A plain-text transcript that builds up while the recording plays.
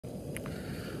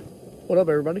What up,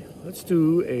 everybody? Let's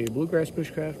do a Bluegrass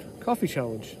Bushcraft coffee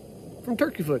challenge from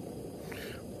Turkey Foot.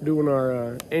 We're doing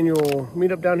our annual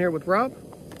meetup down here with Rob.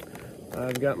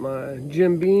 I've got my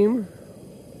Jim Beam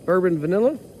bourbon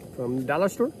vanilla from the dollar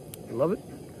store. I love it.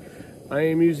 I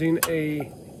am using a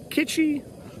Kitchi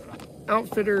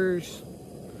Outfitters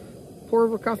pour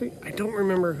over coffee. I don't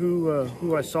remember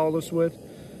who I saw this with.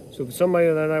 So if it's somebody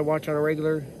that I watch on a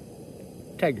regular,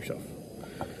 tag yourself.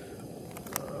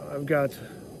 I've got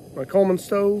my Coleman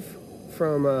stove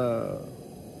from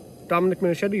Dominic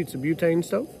Minichetti. It's a butane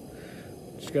stove.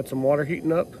 Just got some water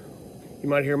heating up. You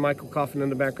might hear Michael coughing in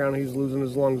the background. He's losing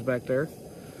his lungs back there.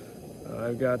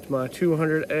 I've got my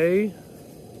 200A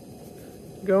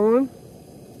going.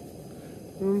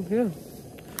 Yeah,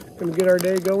 gonna get our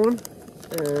day going.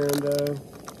 And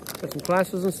got some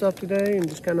classes and stuff today, and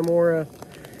just kind of more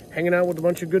hanging out with a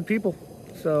bunch of good people.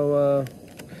 So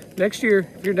next year,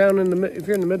 if you're down in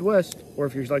the Midwest, or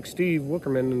if you're like Steve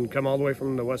Wookerman and come all the way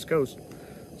from the West Coast,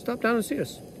 stop down and see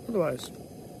us. Otherwise,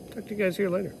 talk to you guys here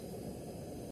later.